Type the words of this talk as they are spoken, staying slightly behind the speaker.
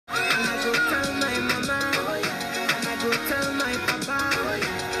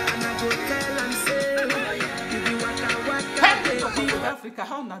Africa,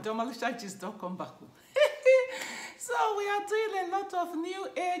 how na Demolition just don't come back. So we are doing a lot of new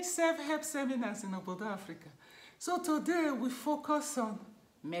age self-help seminars in Obodo Africa. So today we focus on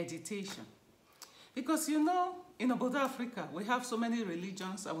meditation. Because you know, in Obodo Africa, we have so many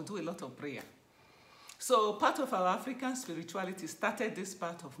religions and we do a lot of prayer. So part of our African spirituality started this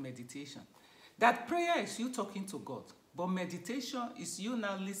part of meditation. That prayer is you talking to God, but meditation is you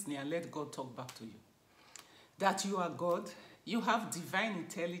now listening and let God talk back to you. That you are God, you have divine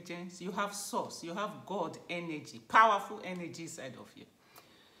intelligence, you have source, you have God energy, powerful energy inside of you.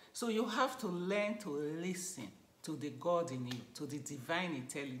 So you have to learn to listen to the God in you, to the divine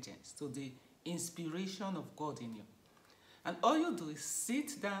intelligence, to the inspiration of God in you. And all you do is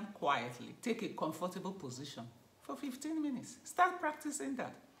sit down quietly, take a comfortable position for 15 minutes. Start practicing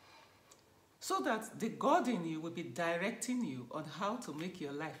that. So that the God in you will be directing you on how to make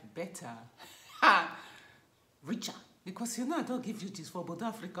your life better, richer. Because you know, I don't give you this for Obodo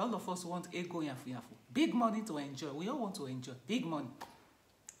Africa. All of us want ego yafu yafu. Big money to enjoy. We all want to enjoy big money.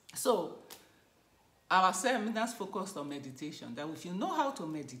 So our seminars focused on meditation. That if you know how to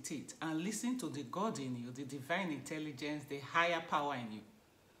meditate and listen to the God in you, the divine intelligence, the higher power in you,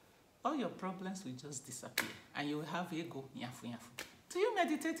 all your problems will just disappear. And you will have ego yafu yafu. Do you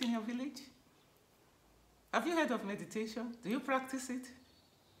meditate in your village? Have you heard of meditation? Do you practice it?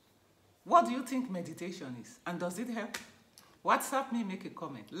 What do you think meditation is? And does it help? WhatsApp me, make a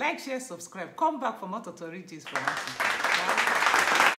comment. Like, share, subscribe. Come back for more tutorials from us.